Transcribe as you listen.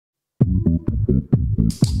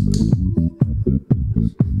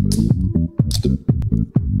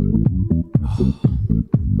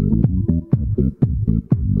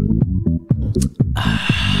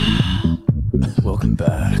Welcome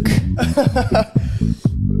back.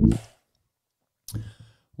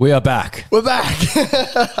 We are back. We're back.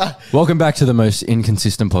 Welcome back to the most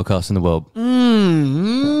inconsistent podcast in the world.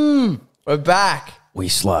 We're back. We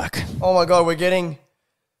slack. Oh my God, we're getting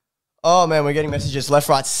messages left,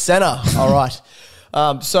 right, center. All right.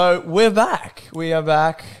 So we're back. We are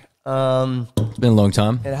back. It's been a long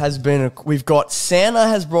time. It has been, Santa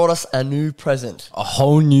has brought us a new present. A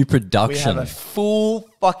whole new We production. have a full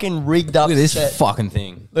fucking rigged up Look at this set. fucking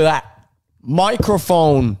thing. Look at that.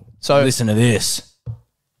 Microphone. So Listen to this.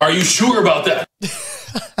 Are you sure about that?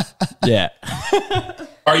 Yeah.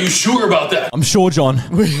 Are you sure about that? I'm sure, John.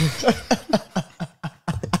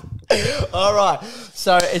 all right.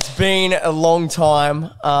 So it's been a long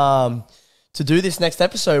time to do this next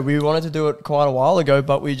episode. We wanted to do it quite a while ago,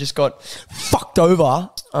 but we just got fucked over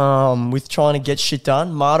with trying to get shit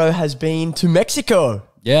done. Marto has been to Mexico.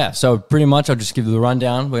 Yeah, so pretty much I'll just give you the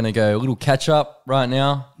rundown. We're going to go a little catch up right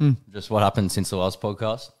now. Just what happened since the last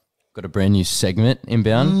podcast. Got a brand new segment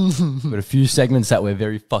inbound. Got a few segments that we're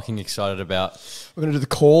very fucking excited about. We're going to do the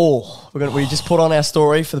call. We just put on our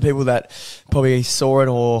story for the people that probably saw it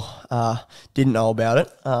or didn't know about it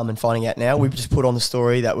and finding out now. We've just put on the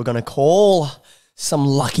story that we're going to call some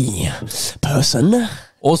lucky person.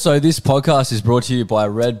 Also, this podcast is brought to you by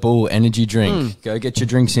Red Bull Energy Drink. Go get your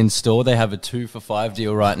drinks in store. They have a 2 for $5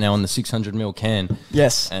 deal right now on the 600ml can.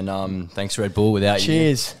 Yes. And thanks, Red Bull. Without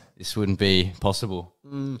Cheers. you, this wouldn't be possible.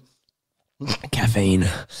 Caffeine.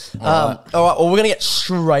 All right, well, we're going to get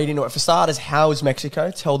straight into it. For starters, how is Mexico?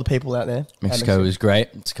 Tell the people out there. Mexico is great.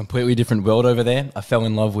 It's a completely different world over there. I fell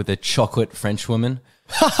in love with a chocolate French woman.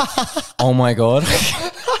 Oh, my God.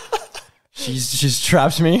 She's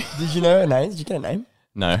trapped me. Did you know her name? Did you get her name?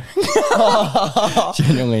 No.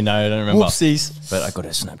 Genuinely, no. I don't remember. Whoopsies. But I got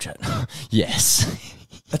her Snapchat. Yes.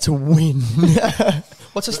 That's a win.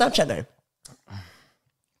 What's her Snapchat name?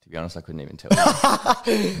 To be honest, I couldn't even tell you.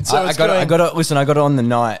 So I got it. Listen, I got it on the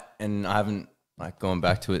night, and I haven't gone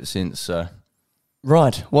back to it since.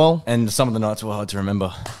 Right. Well, and some of the nights were hard to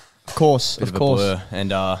remember. of course, Bit of a blur.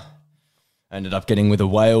 And I ended up getting with a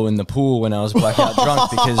whale in the pool when I was blackout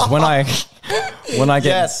drunk, because when I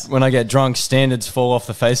get drunk, standards fall off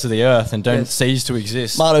the face of the earth and don't cease to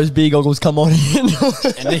exist. Marto's beer goggles come on in.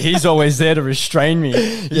 And he's always there to restrain me.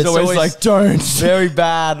 He's always like, don't. Very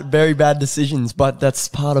bad decisions, but that's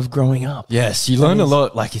part of growing up. Yes, you learn a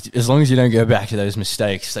lot. Like, as long as you don't go back to those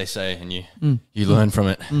mistakes, they say, and you learn from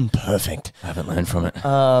it. Perfect. I haven't learned from it.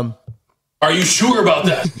 Are you sure about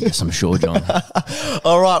that? Yes, I'm sure, John.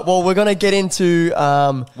 All right. Well, we're going to get into...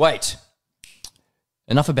 Wait.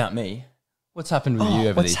 Enough about me. What's happened with you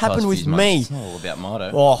over what's these happened past with few me? months? It's not all about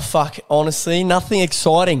Marto. Oh, fuck. Honestly, nothing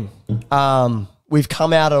exciting. We've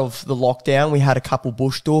come out of the lockdown. We had a couple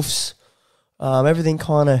bush doofs. Everything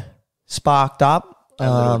kind of sparked up.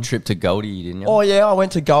 A little trip to Goldie, didn't you? Oh, yeah. I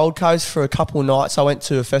went to Gold Coast for a couple of nights. I went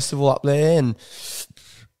to a festival up there, and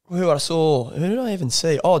who did I even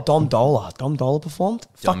see? Oh, Dom Dola. Dom Dola performed.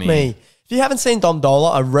 Fuck me. If you haven't seen Dom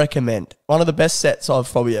Dola, I recommend. One of the best sets I've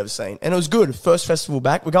probably ever seen. And it was good. First festival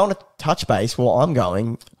back. We're going to Touch Base. Well, I'm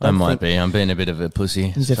going. I might be. I'm being a bit of a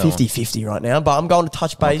pussy. He's a 50-50 right now, but I'm going to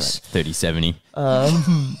Touch Base 30-70.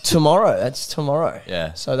 tomorrow. That's tomorrow.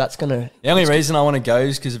 Yeah. So that's going to... The only reason I want to go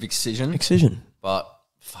is because of Excision. Excision. But,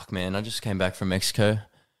 fuck, man, I just came back from Mexico.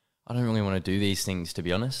 I don't really want to do these things, to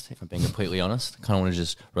be honest, if I'm being completely honest. I kind of want to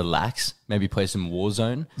just relax, maybe play some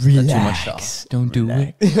Warzone. Relax. Not too much stuff. Don't do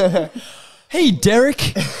it. Hey,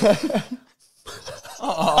 Derek.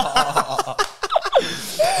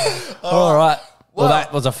 All right. Well,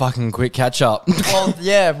 that was a fucking quick catch-up.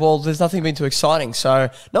 Well, there's nothing been too exciting, so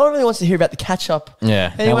no one really wants to hear about the catch-up.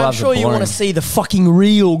 Yeah. Anyway, I'm sure you want to see the fucking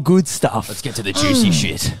real good stuff. Let's get to the juicy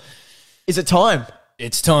shit. Is it time?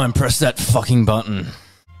 It's time. Press that fucking button.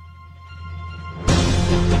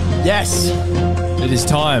 Yes. It is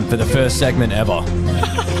time for the first segment ever.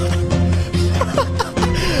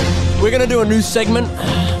 We're going to do a new segment.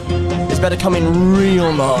 It's about to come in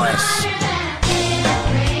real nice.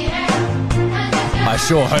 I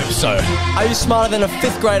sure hope so. Are you smarter than a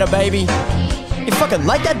 5th grader, baby? You fucking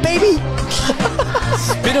like that, baby?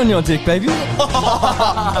 Spit on your dick, baby. All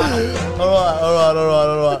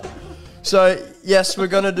right. So, yes, we're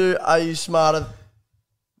going to do Are You Smarter...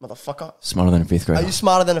 Motherfucker. Smarter than a 5th grader. Are you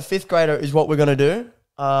smarter than a 5th grader is what we're going to do.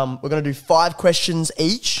 We're going to do 5 questions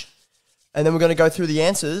each, and then we're going to go through the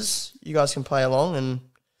answers. You guys can play along, and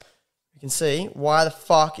you can see why the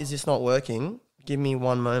fuck is this not working. Give me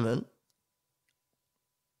one moment.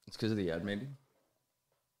 It's because of the ad, maybe.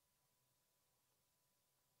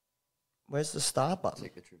 Where's the start button?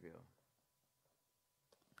 Take the trivia.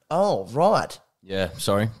 Oh, right. Yeah,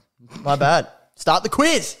 sorry. My bad. Start the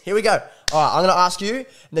quiz. Here we go. All right, I'm going to ask you, and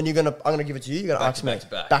then I'm going to give it to you. You're going to ask me.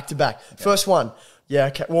 Back to back. Okay. First one. Yeah,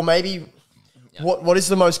 okay. Well, maybe what is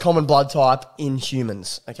the most common blood type in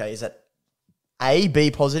humans? Okay, is that A,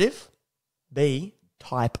 B positive, B,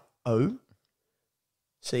 type O,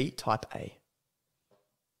 C, type A?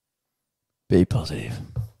 B positive.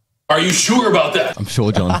 Are you sure about that? I'm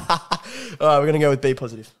sure, John. All right, we're going to go with B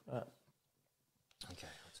positive. All right. Okay,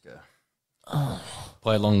 let's go.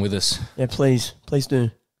 Play along with us. Yeah, please. Please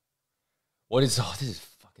do. This is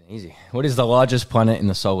fucking easy. What is the largest planet in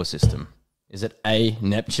the solar system? Is it A,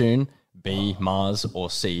 Neptune, B, Mars, or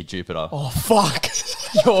C, Jupiter? Oh, fuck.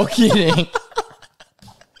 You're kidding.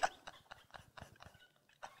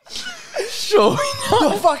 Sure.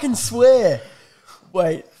 I fucking swear.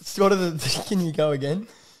 Wait, can you go again?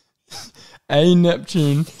 A,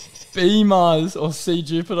 Neptune, B, Mars, or C,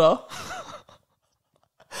 Jupiter?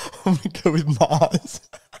 I'm going to go with Mars.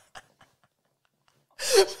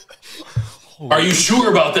 Are you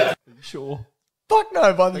sure about that? Sure. Fuck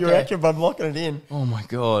no, but you reckon, but I'm locking it in. Oh my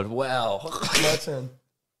God, wow. My turn.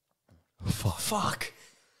 Fuck.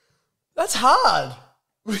 That's hard.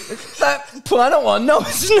 That planet one? No,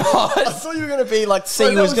 it's not. I thought you were going to be like,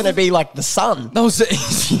 C was going to be like the sun. That was the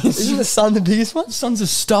easiest. Isn't the sun the biggest one? The sun's a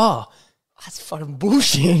star. That's fucking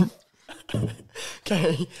bullshit.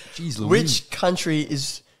 Okay. Jeez Louise. Which country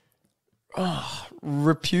is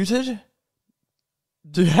reputed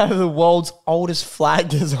to have the world's oldest flag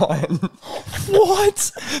design?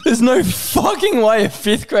 What? There's no fucking way a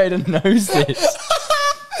fifth grader knows this.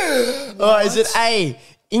 Is it A,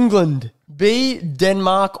 England, B,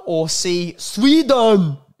 Denmark, or C,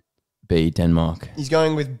 Sweden? B, Denmark. He's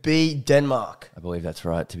going with B, Denmark. I believe that's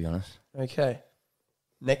right, to be honest. Okay.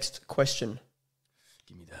 Next question.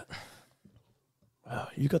 Give me that. Wow,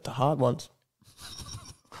 you got the hard ones.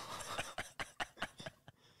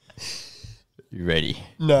 You ready?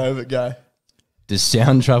 No, but go. Does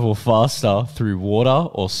sound travel faster through water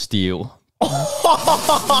or steel?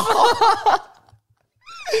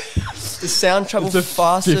 Does sound travel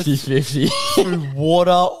faster 50-50. through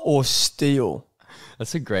water or steel?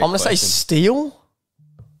 That's a great I'm going to say question. steel.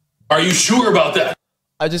 Are you sure about that?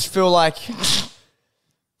 I just feel like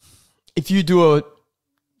if you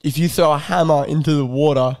throw a hammer into the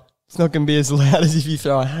water, it's not going to be as loud as if you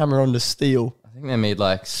throw a hammer onto steel. I think they made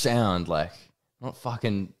like sound, like not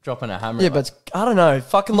fucking dropping a hammer. Yeah, but I don't know.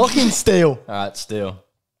 Fucking lock in steel. All right, steel.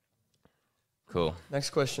 Cool. Next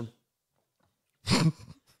question.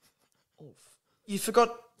 You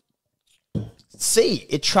forgot C.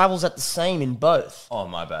 It travels at the same in both. Oh,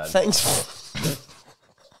 my bad. Thanks.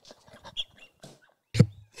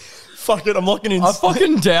 Fuck it, I'm locking in I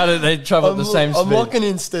fucking doubted they travel at the same speed. I'm locking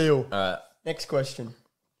in steel. All right. Next question.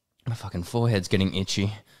 My fucking forehead's getting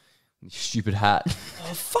itchy. Stupid hat.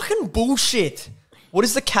 Oh, fucking bullshit. What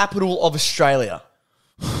is the capital of Australia?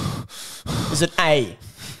 Is it A,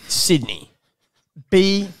 Sydney,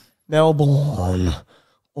 B, Melbourne,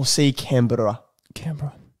 or C, Canberra?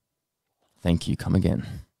 Canberra. Thank you. Come again.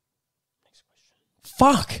 Next question.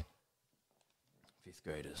 Fuck. Fifth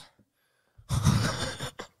graders.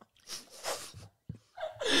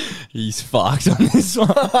 He's fucked on this one.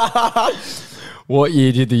 What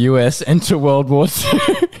year did the US enter World War II?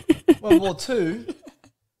 World War II?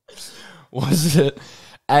 Was it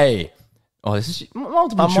A? Oh, this is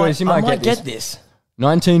multiple choice. You might get this.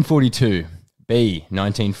 1942. B.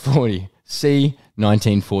 1940. C.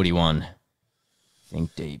 1941.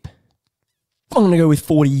 Think deep. I'm going to go with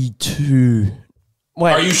 42.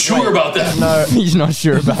 Wait, Are you sure about that? No. He's not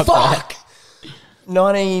sure about Fuck!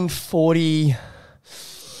 1940.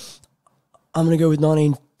 I'm going to go with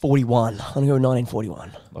 1941. I'm going to go with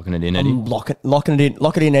 1941. Locking it in, Eddie. Locking it in.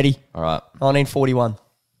 Lock it in, Eddie. All right. 1941.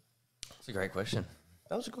 That's a great question.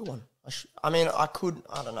 That was a good one. I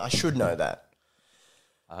don't know. I should know that.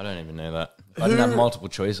 I don't even know that. If I didn't have multiple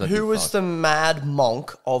choice, I'd Who be was fucked. the mad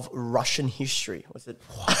monk of Russian history? Was it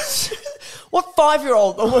what? What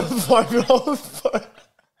 5-year-old? What 5-year-old?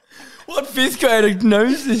 What fifth grader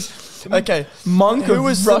knows this? Okay, Monk Who of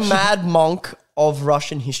was Russian- the mad monk of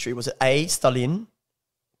Russian history? Was it A, Stalin,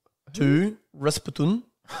 2, Rasputin,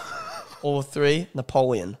 or 3,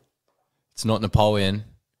 Napoleon? It's not Napoleon.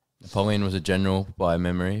 Napoleon was a general by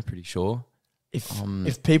memory, pretty sure.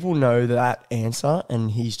 If people know that answer and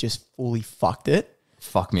he's just fully fucked it,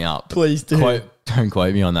 Fuck me up. please do. Don't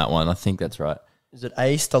quote me on that one. I think that's right. Is it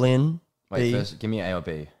A, Stalin? Wait, B, first, give me A or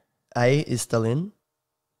B. A is Stalin,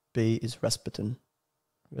 B is Rasputin.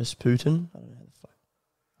 Rasputin? I don't know how the fuck.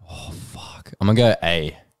 Fuck. I'm gonna go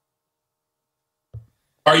A.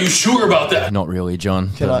 Are you sure about that? Not really,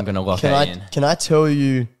 John. But I'm gonna lock A in. Can I tell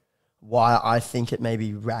you why I think it may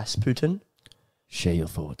be Rasputin? Share your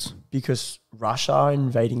thoughts. Because Russia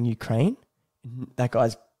invading Ukraine. That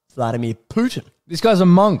guy's Vladimir Putin. This guy's a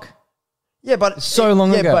monk. Yeah, but So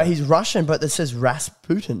long ago. Yeah, but he's Russian, but it says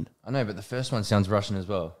Rasputin. I know, but the first one sounds Russian as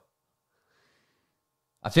well.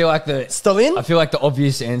 I feel like the Stalin? I feel like the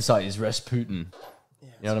obvious answer is Rasputin. Yeah,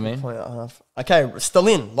 you know what I mean? Point and a half. Okay,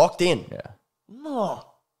 Stalin, locked in. Yeah. No.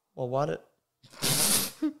 Well, why did...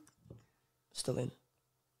 Stalin.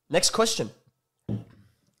 Next question. All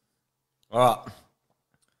right.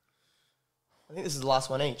 I think this is the last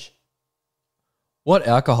one each. What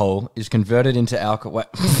alcohol is converted into alcohol?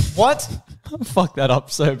 What? Fuck that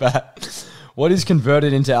up so bad. What is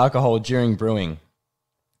converted into alcohol during brewing?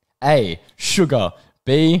 A, sugar.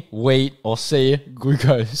 B, wheat. Or C,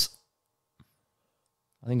 glucose.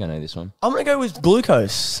 I think I know this one. I'm going to go with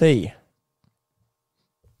glucose, C.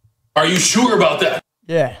 Are you sure about that?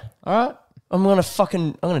 Yeah. All right. I'm going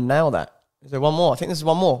to nail that. Is there one more? I think this is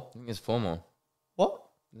one more. I think there's 4 more. What?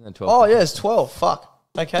 Isn't there 12? Oh, yeah, it's 12. Fuck.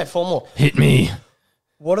 Okay, 4 more. Hit me.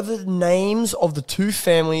 What are the names of the 2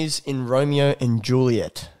 families in Romeo and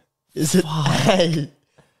Juliet? Is it A?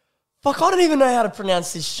 Fuck, I don't even know how to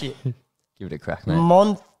pronounce this shit. Give it a crack,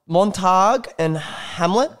 mate. Montague and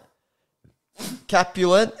Hamlet?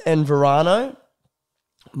 Capulet and Verano?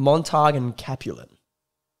 Montague and Capulet.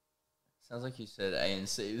 Sounds like you said A and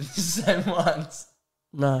C with the same ones.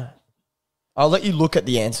 No. I'll let you look at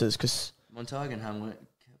the answers because... Montague and Hamlet,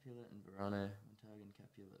 Capulet and Verano, Montague and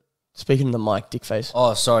Capulet. Speaking to the mic, dickface.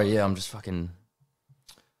 Oh, sorry, yeah, I'm just fucking...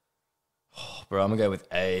 Oh, bro, I'm gonna go with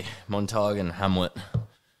A, Montague and Hamlet.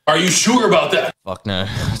 Are you sure about that? Fuck no,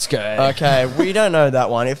 let's go A. Okay, we don't know that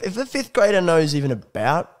one. If the 5th grader knows even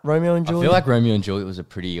about Romeo and I Juliet... feel like Romeo and Juliet was a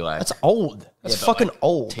pretty, like... That's old. That's but, fucking like,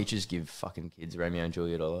 old. Teachers give fucking kids Romeo and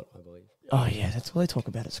Juliet a lot, I believe. Oh, yeah, that's what they talk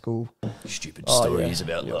about at school. Stupid Oh, stories yeah.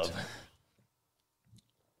 about Yeah. love.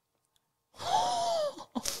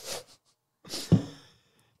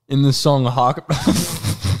 In the song Hark...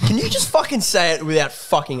 Can you just fucking say it without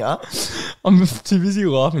fucking up? I'm too busy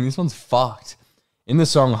laughing. This one's fucked. In the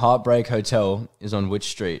song Heartbreak Hotel is on which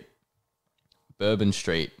street? Bourbon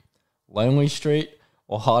Street, Lonely Street,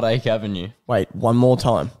 or Heartache Avenue? Wait, one more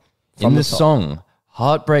time. In the song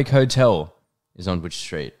Heartbreak Hotel is on which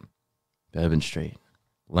street? Bourbon Street,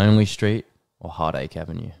 Lonely Street, or Heartache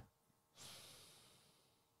Avenue?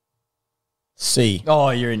 C.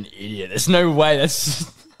 Oh, you're an idiot. There's no way. That's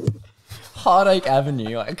Heartache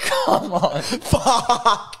Avenue. Like, come on.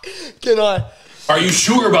 Fuck. Can I Are you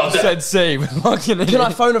sure about that? Said C. We're locking it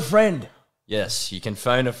in. phone a friend? Yes, you can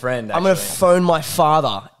phone a friend. I'm going to actually. phone my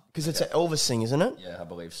father because it's an Elvis thing, isn't it? Yeah, I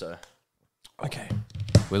believe so. Okay.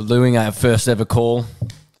 We're doing our first ever call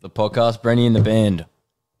for the podcast. Brenny and the band.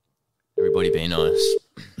 Everybody be nice.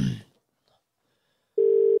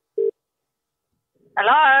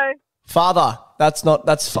 Hello. Father.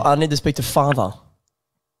 I need to speak to father.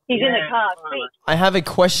 He's in the car. Speak. I have a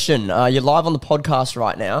question. You're live on the podcast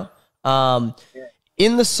right now.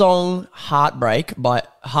 In the song Heartbreak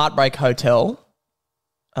Hotel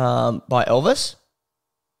by Elvis,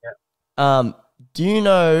 do you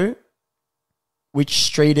know which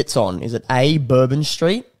street it's on? Is it A, Bourbon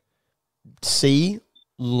Street, C,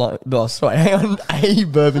 A,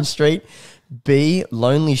 Bourbon Street, B,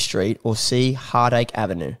 Lonely Street, or C, Heartache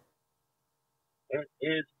Avenue? It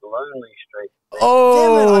is Lonely Street.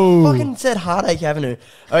 Oh, damn it, I fucking said Heartache Avenue.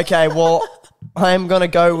 Okay, well, I'm going to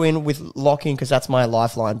go in with locking because that's my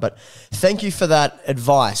lifeline. But thank you for that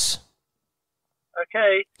advice.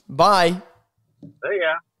 Okay, Bye. see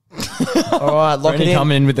ya. All right, lock Brenny it in.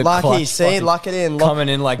 coming in with the Lucky, clutch, see? fucking Lock it in. Coming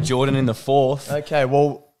in like Jordan in the 4th. Okay,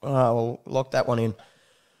 well, we'll lock that one in.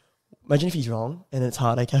 Imagine if he's wrong and it's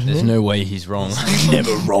Heartache Avenue. There's no way he's wrong.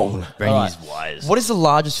 never wrong. Brenny's wise. What is the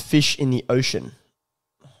largest fish in the ocean?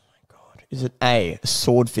 Oh, my God. Is it A, a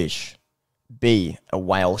swordfish, B, a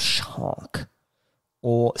whale shark,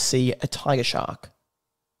 or C, a tiger shark?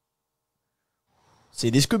 See,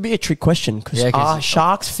 this could be a trick question because Yeah, 'cause are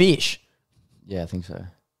sharks fish? Yeah, I think so.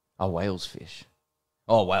 Are whales fish?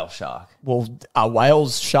 Oh, whale shark. Well, are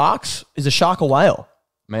whales sharks? Is a shark a whale?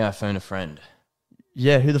 May I phone a friend?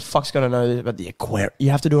 Yeah, who the fuck's going to know about the aquarium?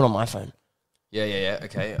 You have to do it on my phone. Yeah.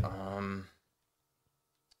 Okay.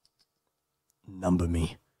 Number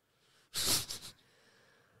me.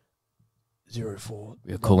 04.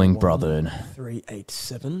 We're calling brother.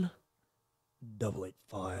 387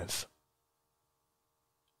 885.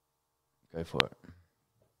 Go for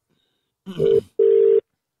it.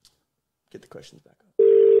 Get the questions back up.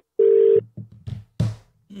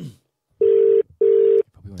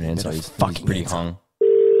 an answer. better He's fucking pretty answer. hung.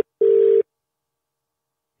 If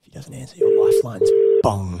he doesn't answer, your lifeline's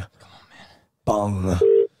bung. Come on, man. Bung.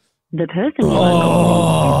 The person you are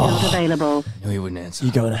calling is not available. No, he wouldn't answer.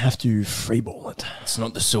 You're going to have to freeball it. It's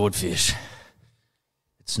not the swordfish.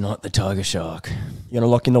 It's not the tiger shark. You're going to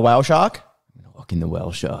lock in the whale shark? I'm gonna lock in the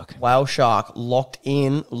whale shark. Whale shark locked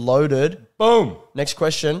in, loaded. Boom. Next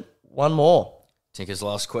question. One more. Tinker's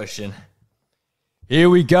last question. Here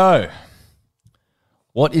we go.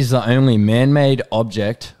 What is the only man-made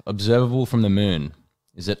object observable from the moon?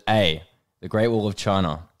 Is it A, the Great Wall of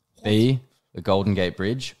China, B, the Golden Gate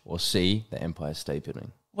Bridge, or C, the Empire State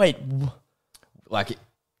Building? Wait. Like,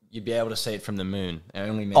 you'd be able to see it from the moon. The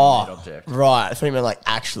only man-made Oh, object. right. I thought you meant like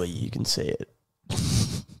actually you can see it.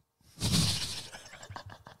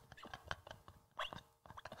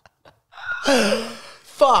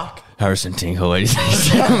 Fuck. Harrison Tinker, ladies and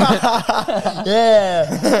gentlemen.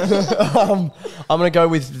 Yeah. I'm going to go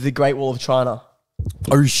with the Great Wall of China.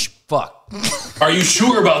 Oh, fuck. Are you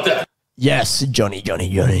sure about that? Yes, Johnny. I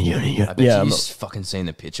bet Yeah, you've fucking seen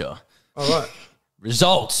the picture. all right.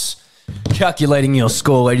 Results. Calculating your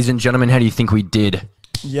score, ladies and gentlemen. How do you think we did?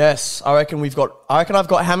 Yes, I reckon I've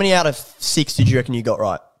got, how many out of 6 did you reckon you got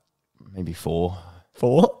right? Maybe 4.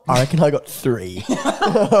 4? I reckon I got 3.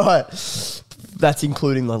 All right. That's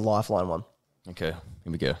including the lifeline one. Okay,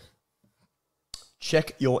 here we go.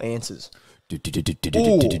 Check your answers. Ooh,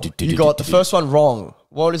 you got the first one wrong.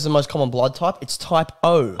 What is the most common blood type? It's type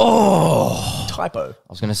O. Oh! Type O. I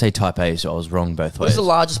was going to say type A, so I was wrong both What ways. is the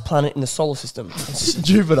largest planet in the solar system? It's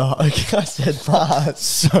Jupiter. Okay, I said Mars.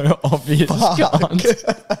 so obvious. Fuck. I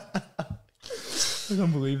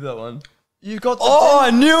can't believe that one. You got the I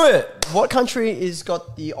knew it! What country is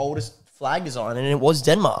got the oldest flag design? And it was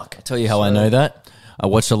Denmark. Tell you how I know that.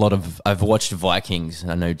 I've watched Vikings,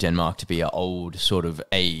 and I know Denmark to be an old sort of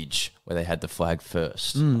age where they had the flag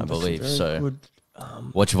first, I believe. So, good.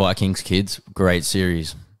 watch Vikings, kids. Great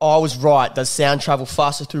series. Oh, I was right. Does sound travel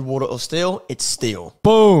faster through water or steel? It's steel.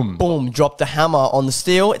 Boom. Boom. Drop the hammer on the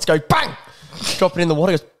steel. It's go bang. Drop it in the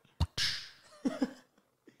water. It goes.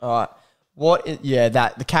 All right.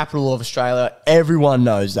 The capital of Australia. Everyone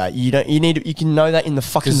knows that. You can know that in the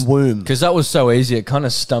fucking womb. Because that was so easy, it kind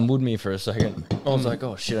of stumbled me for a second. I was like,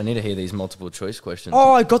 oh shit, I need to hear these multiple choice questions.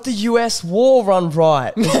 Oh, I got the US war run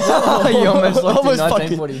right. You almost looked in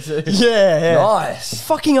fucking- 1942. Yeah. Nice.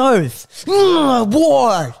 Fucking oath.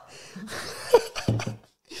 War.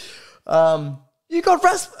 You got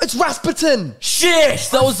it's Rasputin. Shit,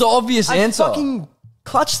 that was the obvious I answer. fucking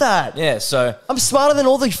clutched that. Yeah, so I'm smarter than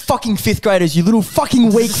all the fucking 5th graders, you little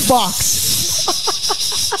fucking weak fucks.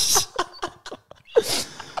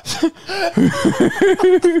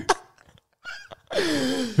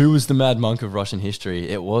 who was the mad monk of Russian history?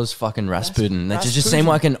 It was fucking Rasputin. That just seemed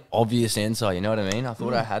like an obvious answer, you know what I mean? I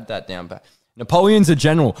thought I had that down pat. Napoleon's a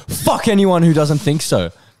general. Fuck anyone who doesn't think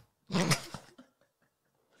so.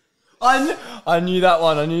 I knew that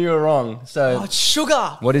one. I knew you were wrong. So, It's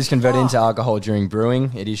sugar. what is converted into alcohol during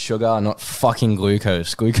brewing? It is sugar, not fucking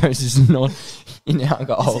glucose. Glucose is not in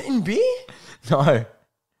alcohol. Is it in beer? No.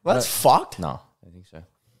 Well, that's fucked. No, I don't think so.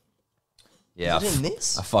 Yeah, Is it in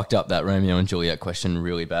this? I fucked up that Romeo and Juliet question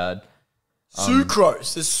really bad.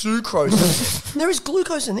 Sucrose. There's sucrose. There is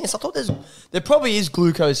glucose in this. I thought there probably is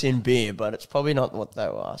glucose in beer, but it's probably not what they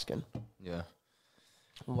were asking. Yeah.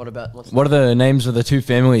 What about What are the names of the two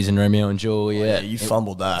families in Romeo and Juliet? Yeah, you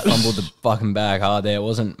fumbled that. Fumbled the fucking bag hard there. It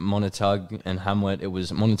wasn't Montague and Hamlet. It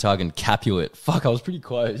was Montague and Capulet. Fuck, I was pretty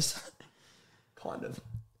close. Kind of.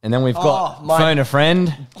 And then we've got Oh, my- Phone a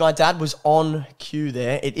Friend My dad was on cue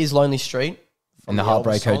there. It is Lonely Street. and the the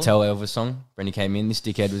Heartbreak Elvis song. Hotel Elvis song. Brenny came in. This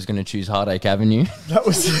dickhead was going to choose Heartache Avenue. That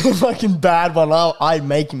was a fucking bad one. I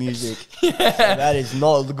make music. Yeah. That is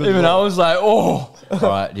not a good Even one. I was like, oh. All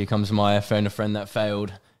right, here comes my Phone a Friend that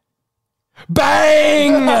failed.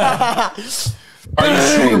 Bang! Are you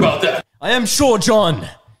sure about that? I am sure, John.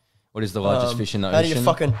 What is the largest fish in the How do you ocean?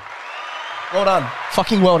 fucking... Well done.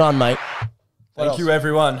 Fucking well done, mate. Thank you,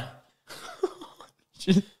 everyone.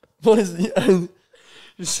 What is the...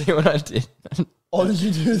 You see what I did? Oh, did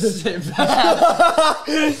you do this?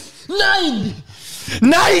 Nine!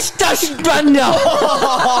 Nice Dashbanda!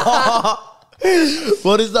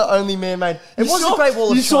 What is the only man-made... It was a Great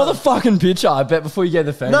Wall of You saw China. the fucking picture, I bet, before you gave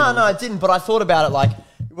the phone. No, I didn't, but I thought about it like,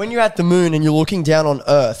 when you're at the moon and you're looking down on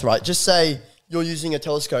Earth, right? Just say you're using a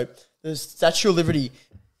telescope, the Statue of Liberty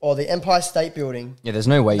or the Empire State Building. Yeah, there's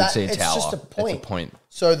no way you'd That- see a it's tower. just a point. It's a point.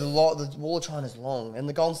 So the Wall of China is long, and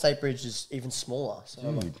the Golden State Bridge is even smaller. So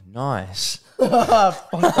I'm like, Nice.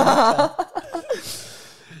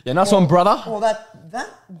 Yeah, nice one, brother. well,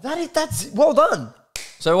 that's well done.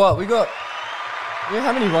 So what? We got Yeah,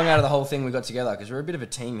 how many wrong out of the whole thing we got together? Because we're a bit of a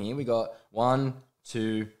team here. We got 1,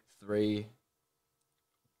 2, 3,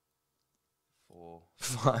 4,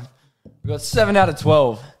 5. We got 7 out of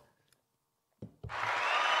 12.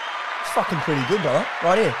 It's fucking pretty good, brother.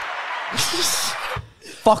 Right here.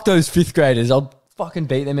 Fuck those 5th graders. I'll fucking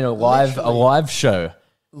beat them in a live show.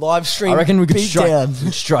 Live stream. I reckon we could beat down.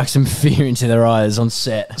 strike some fear into their eyes on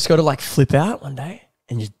set. Just got to like flip out one day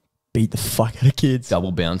and just beat the fuck out of kids.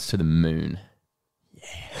 Double bounce to the moon. Yeah.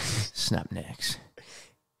 Snap necks.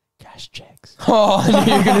 Cash checks. Oh, I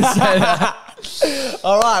knew you were going to say that.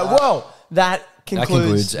 All right. Well, that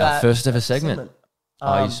concludes our first ever segment.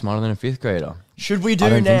 Are you smarter than a 5th grader? Should we do I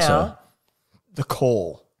don't think now so. the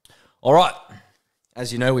call? All right.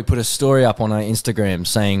 As you know, we put a story up on our Instagram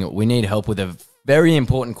saying we need help with a very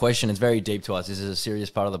important question. It's very deep to us. This is a serious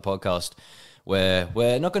part of the podcast where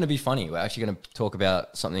we're not going to be funny. We're actually going to talk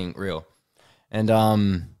about something real.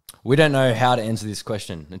 And we don't know how to answer this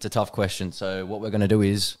question. It's a tough question. So what we're going to do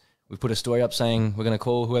is we put a story up saying we're going to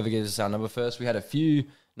call whoever gives us our number first. We had a few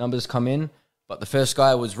numbers come in, but the first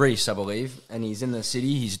guy was Reese, I believe, and he's in the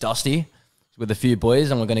city. He's dusty with a few boys,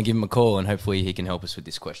 and we're going to give him a call, and hopefully he can help us with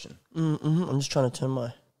this question. I'm just trying to turn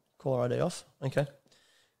my caller ID off. Okay.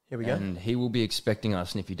 Here we go. And he will be expecting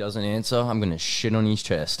us, and if he doesn't answer, I'm going to shit on his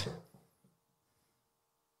chest.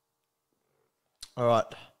 All right.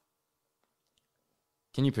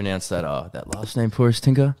 Can you pronounce that last name for us,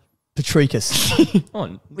 Tinker? Patricus.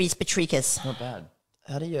 On. Reese Patricus. Not bad.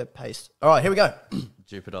 How do you paste? All right, here we go.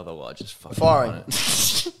 Jupiter, otherwise, just fucking Firing. run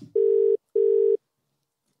it.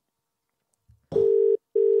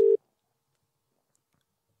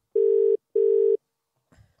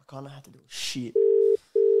 I kind of have to do shit.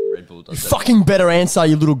 Red Bull does You that. fucking better answer,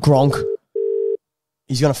 you little gronk.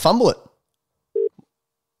 He's going to fumble it.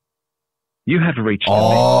 You have reached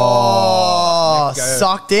Oh,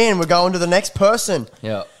 sucked in. We're going to the next person.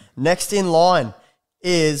 Yeah. Next in line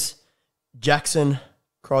is Jackson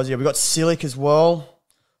Crozier. We got Silic as well.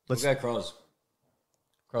 Let's go Croz.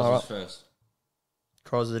 Croz All was right. first.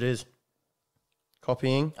 Croz it is.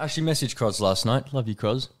 Copying. Actually messaged Croz last night. Love you,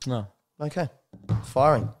 Croz. No. Okay.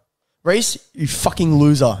 Firing. Reese, you fucking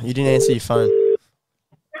loser. You didn't answer your phone.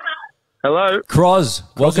 Hello. Croz,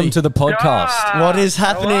 welcome to the podcast. What is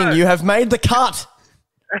happening? hello. You have made the cut.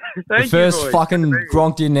 Thank The first boys. fucking Good to meet you.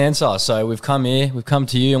 Gronk didn't answer, so we've come here, we've come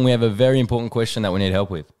to you, and we have a very important question that we need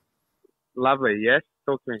help with. Lovely. Yes.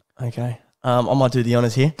 Talk to me. Okay. I might do the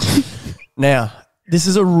honours here. Now, this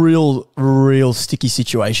is a real sticky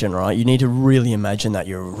situation, right? You need to really imagine that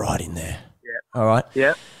you're right in there. Yeah. All right?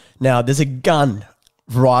 Yeah. Now, there's a gun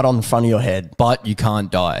right on the front of your head. But you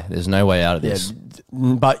can't die. There's no way out of this.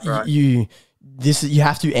 But Right. you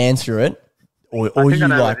have to answer it, or I think you I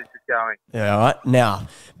know like. where this is going. Yeah, all right. Now,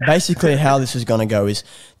 basically, how this is going to go is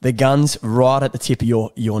the gun's right at the tip of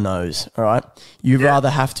your nose. All right. You'd rather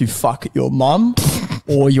have to fuck your mum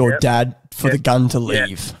or your dad for the gun to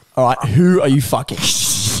leave. All right. Who are you fucking?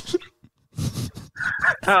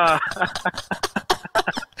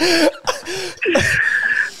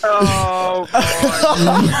 Oh,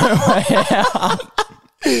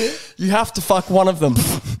 boy. You have to fuck one of them.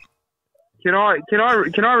 Can I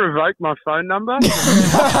revoke my phone number?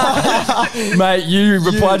 Mate, you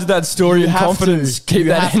replied to that story in have confidence. to. Keep You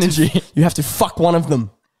that have to. energy. You have to fuck one of them.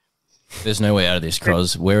 There's no way out of this,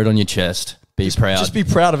 Croz. Wear it on your chest. Be proud. Just be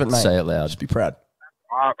proud of it, mate. Say it loud. Just be proud.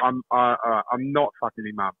 I'm not fucking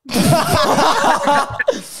him up.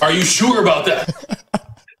 Are you sure about that?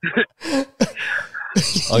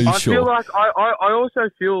 Are you I sure? feel like I also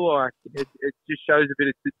feel like it just shows a bit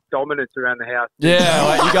of dominance around the house. Yeah,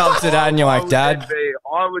 like you go up to dad and you're like, Dad.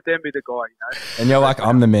 I would then be the guy, And you're like,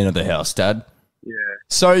 I'm the man of the house, Dad. Yeah.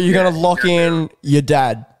 So you're going to lock in your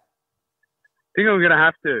dad. I think I'm gonna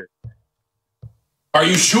have to. Are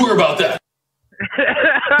you sure about that?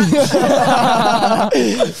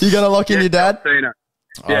 You're going to lock in your dad? Cena.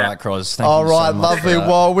 All right, Croz. Thank All you right, so much lovely. for that.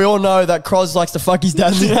 Well, we all know that Croz likes to fuck his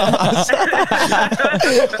dad in the ass.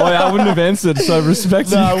 Oh, yeah, I wouldn't have answered, so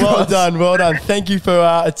respect No, you, well Croz. done, well done. Thank you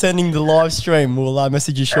for attending the live stream. We'll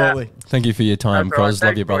message you shortly. Thank you for your time, That's all right. Croz. Love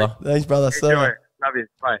Thanks, you, brother. boys. Thanks, brother. Enjoy. So, Love you.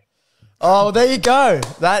 Bye. oh, there you go.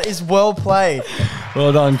 That is well played.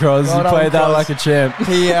 Well done, Croz. Well you done, played that Croz. like a champ.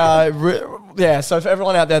 He, yeah. So for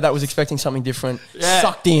everyone out there that was expecting something different,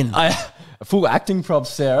 sucked in. Full acting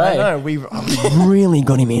props there, I eh? know we really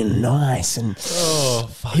got him in nice, and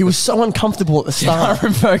he was so uncomfortable at the I start.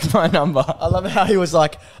 revoked my number. I love how he was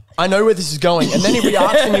like, "I know where this is going," and then he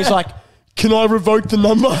reacts and he's like, Can I revoke the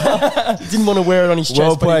number? He didn't want to wear it on his chest.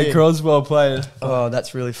 Well but he played, did. Cross. Well played. Oh,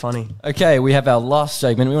 that's really funny. Okay, we have our last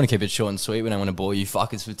segment. We want to keep it short and sweet. We don't want to bore you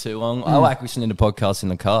fuckers for too long. I like listening to podcasts in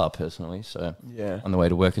the car, personally. So Yeah. on the way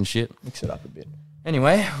to work and shit. Mix it up a bit.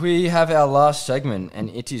 Anyway, we have our last segment, and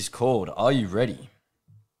it is called Are You Ready?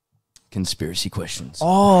 Conspiracy questions.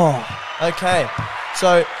 Oh, okay.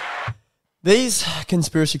 So these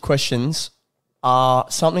conspiracy questions are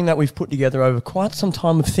something that we've put together over quite some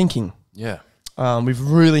time of thinking. Yeah. We've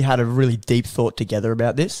really had a really deep thought together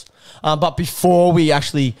about this. But before we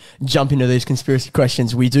actually jump into these conspiracy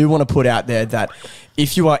questions, we do want to put out there that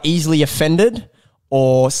if you are easily offended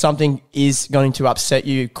or something is going to upset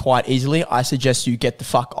you quite easily, I suggest you get the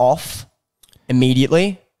fuck off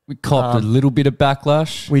immediately. We copped a little bit of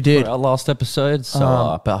backlash. We did. For our last episode.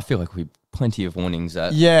 So, but I feel like we plenty of warnings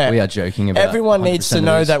that we are joking about. Everyone needs to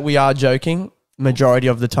know that we are joking majority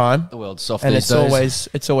of the time. The world's soft And these days.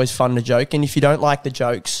 it's always fun to joke. And if you don't like the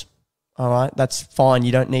jokes, all right, that's fine.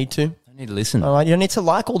 You don't need to. I need to listen. All right, you don't need to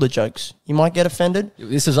like all the jokes. You might get offended,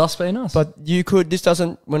 This is us being us. but you could.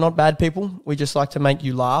 We're not bad people. We just like to make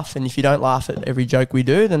you laugh. And if you don't laugh at every joke we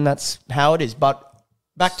do, then that's how it is. But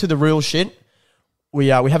back to the real shit. We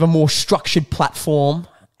have a more structured platform,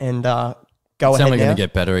 and go it's ahead only now. going to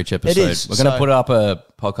get better each episode. is, We're going to so- put up a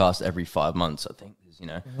podcast every 5 months, I think. You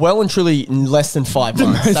know, Well and truly in less than 5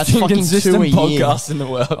 months. That's fucking 2 a year. podcast in the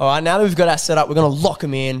world. All right, now that we've got our set up, we're going to lock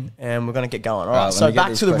them in and we're going to get going. All right, let so me get back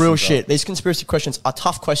these to the real questions shit. up. These conspiracy questions are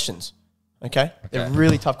tough questions. Okay? They're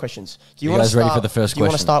really tough questions. Do You wanna guys ready for the first Do you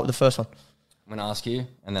want to question? start with the first one? I'm going to ask you,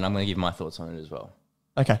 and then I'm going to give my thoughts on it as well.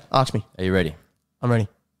 Okay, ask me. Are you ready? I'm ready.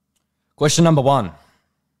 Question number 1.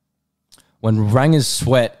 When rangers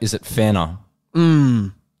sweat, is it fair?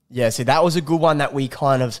 Yeah, see, that was a good one that we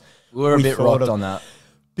kind of... We were a bit thought rocked of. on that.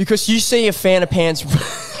 Because you see a fan of pants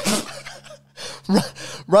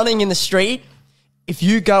running in the street, if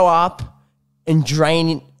you go up and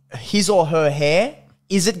drain his or her hair,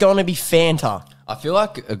 is it going to be Fanta? I feel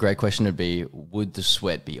like a great question would be, would the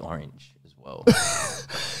sweat be orange as well?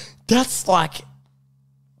 That's like...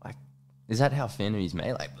 Is that how Fanta is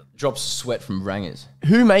made? Like, drops sweat from rangers.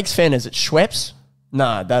 Who makes Fanta? Is it Schweppes?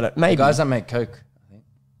 No, maybe. Guys that make Coke.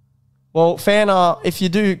 Well, Fanta, if you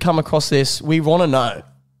do come across this, we want to know.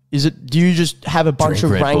 Do you just have a bunch Drink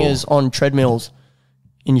of Red Bull. rangers on treadmills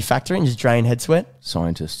in your factory and just drain head sweat?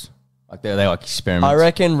 Scientists. Like, they like experiments. I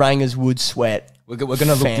reckon rangers would sweat. We're going to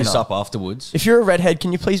look this Fanta. up afterwards. If you're a redhead,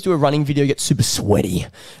 can you please do a running video, get super sweaty,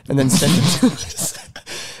 and then send it to us?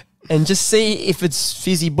 And just see if it's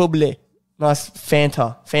fizzy bubbly. Nice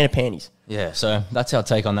Fanta panties. Yeah, so that's our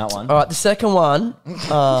take on that one. All right, the second one.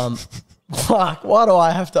 Fuck, why do I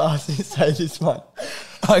have to ask you to say this one?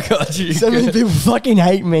 I got you. So many people fucking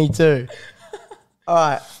hate me too. All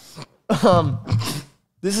right.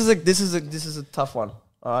 This is a tough one.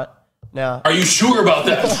 All right. Now Are you sure about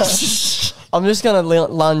that? I'm just gonna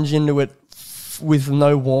lunge into it with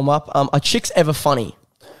no warm up. Are chicks ever funny?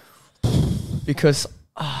 Because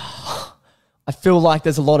I feel like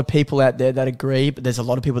there's a lot of people out there that agree, but there's a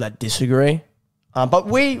lot of people that disagree. But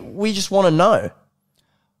we just want to know.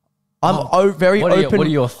 I'm very open. what are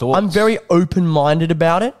your thoughts? I'm very open-minded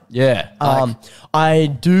about it. Yeah. I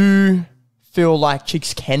do feel like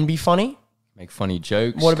chicks can be funny. Make funny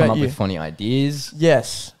jokes. What come about up you? with funny ideas.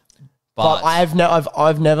 Yes, but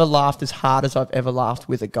I've never laughed as hard as I've ever laughed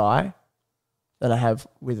with a guy than I have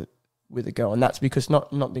with a girl, and that's because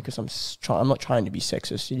not because I'm not trying to be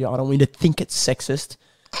sexist. I don't mean to think it's sexist.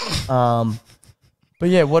 But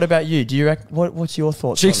yeah, what about you? Do you what's your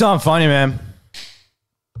thoughts? Chicks on aren't funny, man.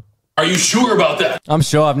 Are you sure about that? I'm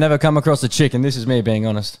sure I've never come across a chick, and this is me being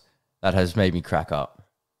honest, that has made me crack up.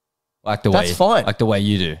 Like the way, That's fine. Like the way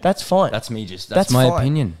you do. That's fine. That's me. That's That's my fine.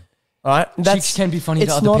 opinion. All right. Chicks can be funny to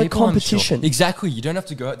It's other not people. a competition. I'm sure. Exactly. You don't have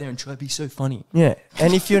to go out there and try to be so funny. Yeah,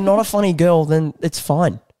 and if you're not a funny girl, then it's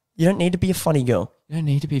fine. You don't need to be a funny girl. You don't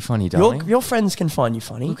need to be funny, darling. Your friends can find you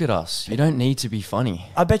funny. Look at us. You don't need to be funny.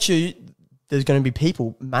 I bet you there's going to be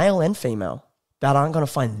people, male and female, that aren't going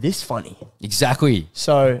to find this funny. Exactly.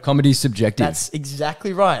 So Comedy's subjective. that's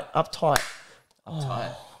exactly right. Uptight.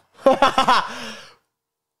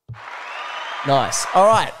 Nice. All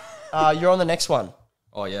right. You're on the next one.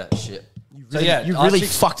 Oh yeah, shit. You really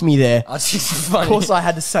fucked me there. Our chicks are Of funny. course, I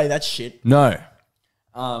had to say that shit. No.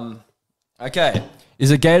 Okay.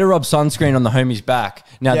 Is a gay to rub sunscreen on the homie's back?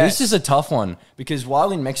 Now, Yes. this is a tough one because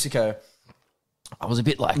while in Mexico, I was a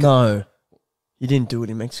bit like, No, you didn't do it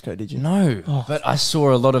in Mexico, did you? no. But I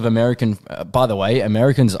saw a lot of American, by the way,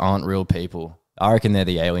 Americans aren't real people. I reckon they're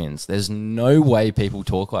the aliens. There's no way people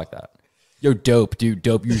talk like that. Yo, dope, dude,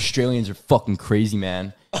 dope. You Australians are fucking crazy,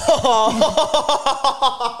 man.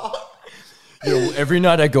 Yo, every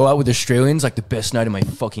night I go out with Australians, like the best night of my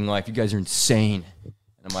fucking life. You guys are insane. And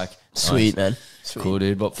I'm like, Sweet, nice. man. Sweet. Cool,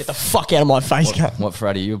 dude. But Get the fuck out of my face, Cap. what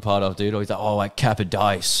frat are you a part of, dude? Or he's like, oh, like Kappa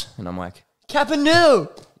Dice. And I'm like, Kappa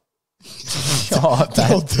no. oh,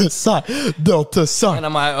 Delta Psi. Delta Psi. and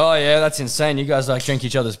I'm like, oh yeah, that's insane. You guys like drink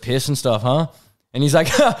each other's piss and stuff, huh? And he's like,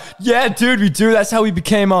 yeah, dude, we do. That's how we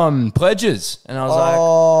became pledges. And I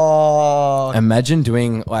was like, imagine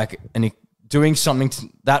doing something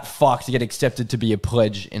that fuck to get accepted to be a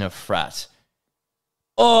pledge in a frat.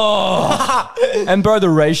 Oh, and bro, the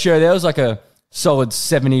ratio there was like a solid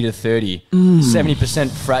 70 to 30. 70%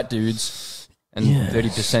 frat dudes and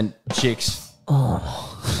 30% chicks. Oh.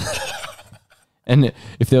 And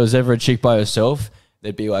if there was ever a chick by herself,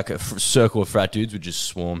 there'd be like a circle of frat dudes would just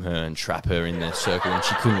swarm her and trap her in their circle and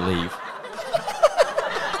she couldn't leave.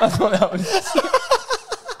 I thought that was...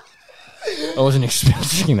 I wasn't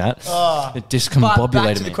expecting that. It discombobulated But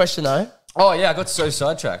back to me. the question though. Oh yeah, I got so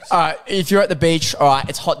sidetracked. All right, if you're at the beach, all right,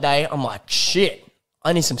 it's a hot day. I'm like, shit,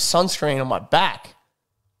 I need some sunscreen on my back.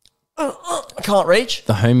 I can't reach.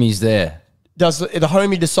 The homie's there. Does the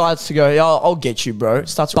homie decides to go, yeah, I'll get you, bro.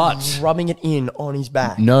 Starts rubbing it in on his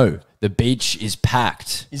back. No, the beach is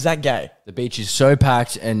packed. Is that gay? The beach is so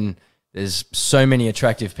packed and there's so many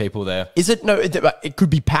attractive people there. Is it? No, it could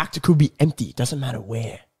be packed. It could be empty. It doesn't matter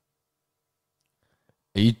where.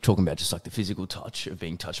 Are you talking about just like the physical touch of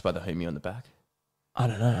being touched by the homie on the back? I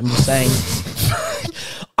don't know. I'm just saying.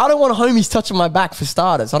 I don't want homies touching my back for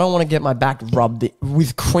starters. I don't want to get my back rubbed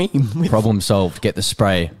with cream. With Problem solved. Get the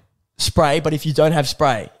spray. spray, but if you don't have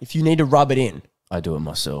spray, if you need to rub it in. I do it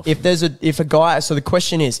myself. If a guy, so the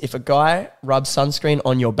question is, if a guy rubs sunscreen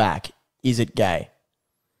on your back, is it gay?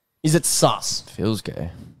 Is it sus? Feels gay.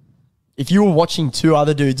 If you were watching two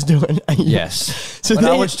other dudes do it. Yes. So when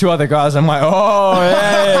I watch two other guys, I'm like, oh,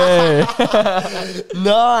 hey.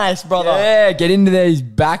 Nice, brother. Yeah, get into there, his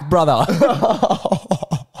back, brother.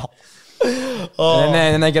 And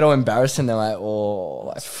then they get all embarrassed and they're like, oh,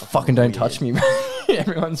 like, fucking don't touch me.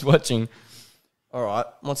 Everyone's watching. All right.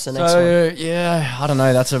 What's the next one? Yeah, I don't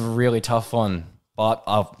know. That's a really tough one. But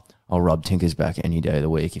I'll rub Tinker's back any day of the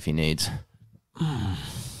week if he needs.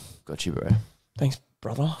 Got you, bro. Thanks,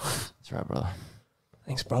 brother. That's right, brother.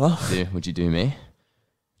 Thanks, brother. Would you do me?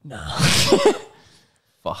 No.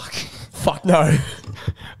 Fuck. Fuck no.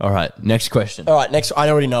 All right, next question. All right, next. I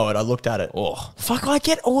already know it. I looked at it. Oh, Fuck, I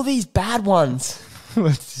get all these bad ones.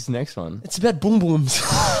 what's this next one? It's about boom booms.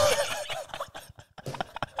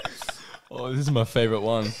 Oh, this is my favorite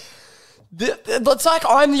one. It's like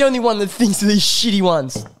I'm the only one that thinks of these shitty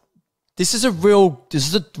ones. This is a real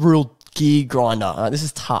gear grinder. This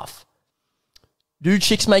is tough. Do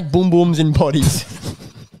chicks make boom booms in bodies?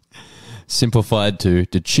 Simplified to,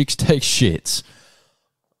 do chicks take shits?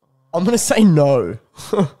 I'm going to say no.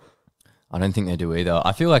 I don't think they do either.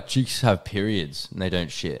 I feel like chicks have periods and they don't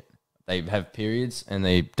shit. They have periods and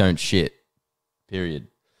they don't shit. Period.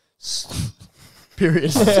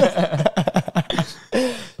 Period.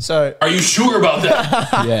 So, Are you sure about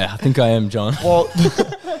that? Yeah, I think I am, John. well,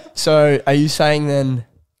 so are you saying then,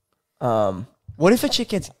 what if a chick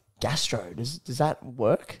gets gastro? Does that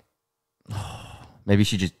work? Maybe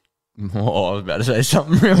she just... Oh, I was about to say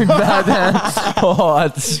something really bad then. Oh, I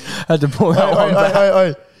had to pull that one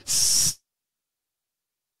back.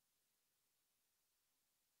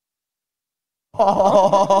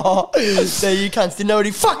 Oh, so you cunts didn't know what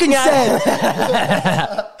he fucking said.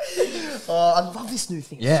 Oh, I love this new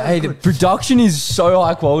thing. It's Yeah, so hey, good. the production is so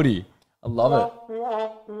high quality. I love it.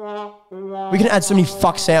 We can add so many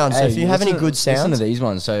fuck sounds. So if you have any good Listen sounds, to these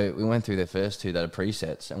ones. So we went through the first two that are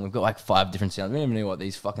presets, and we've got like 5 different sounds. We don't even know what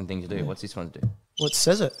these fucking things do. What's this one do? what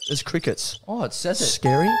says it? There's crickets. Oh, it says it.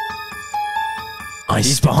 Scary.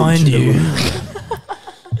 He's behind you.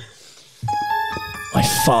 I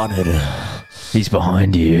farted. He's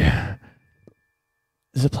behind you.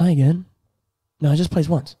 Does it play again? No, it just plays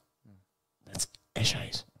once. That's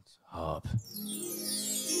Eshays. Up.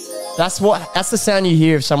 That's the sound you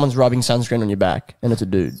hear if someone's rubbing sunscreen on your back and it's a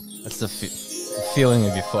dude. That's the feeling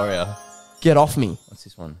of euphoria. Get off me. What's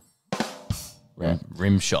this one?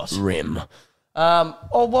 Rim shot. Rim.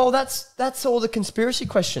 Oh well, that's all the conspiracy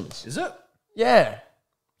questions. Is it? Yeah.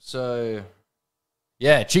 So,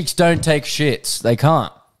 yeah, chicks don't take shits. They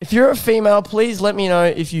can't. If you're a female, please let me know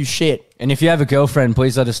if you shit. And if you have a girlfriend,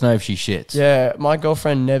 please let us know if she shits. Yeah, my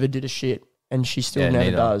girlfriend never did a shit, and she still never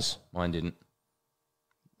neither. does. Mine didn't.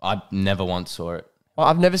 I never once saw it.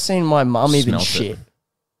 I've never seen my mum even Smelt it. shit.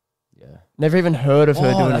 Yeah. Never even heard of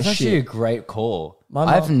her doing that's a actually a shit. great call. My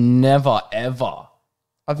I've never, ever.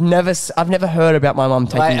 I've never heard about my mum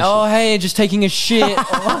taking Like, a shit. oh, hey, just taking a shit.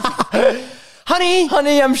 Hey,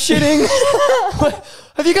 Honey, I'm shitting.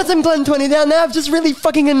 have you got some Blend 20 down there? I've just really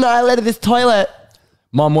fucking annihilated this toilet.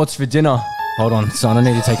 Mom, what's for dinner? Hold on, son, I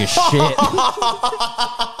need to take a shit.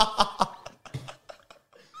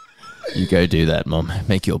 You go do that, Mom.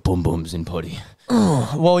 Make your boom booms in potty.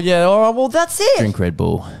 Well, yeah, all right, well, that's it. Drink Red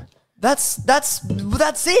Bull. That's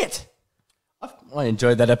it. I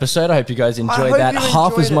enjoyed that episode. I hope you guys enjoyed hope that you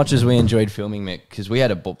half enjoyed as it. much as we enjoyed filming, Mick, because we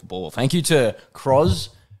had a ball. Thank you to Croz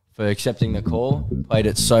for accepting the call. Played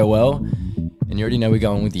it so well. And you already know we're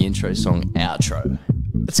going with the intro song, outro.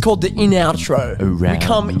 It's called the in-outro. Around. We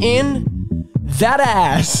come in that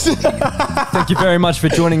ass. Thank you very much for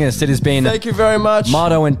joining us. It has been Thank you very much.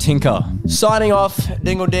 Mardo and Tinker. Signing off,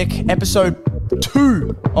 Dingle Dick, episode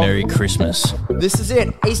 2. of- Merry Christmas. This is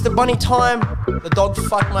it. Easter bunny time. The dog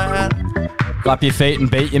fucked my hat. Clap your feet and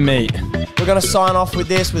beat your meat. We're going to sign off with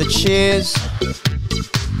this, with a cheers.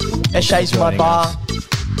 Eshe's my joining bar. us.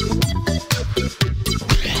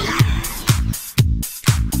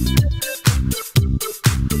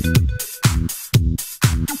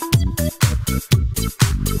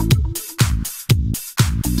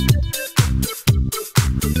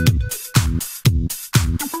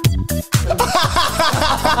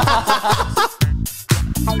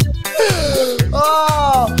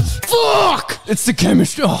 Oh, fuck! It's the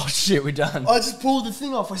chemistry. Oh, shit, we're done. I just pulled the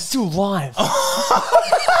thing off. We're still live. All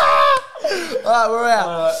right, we're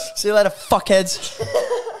out. See you later, fuckheads.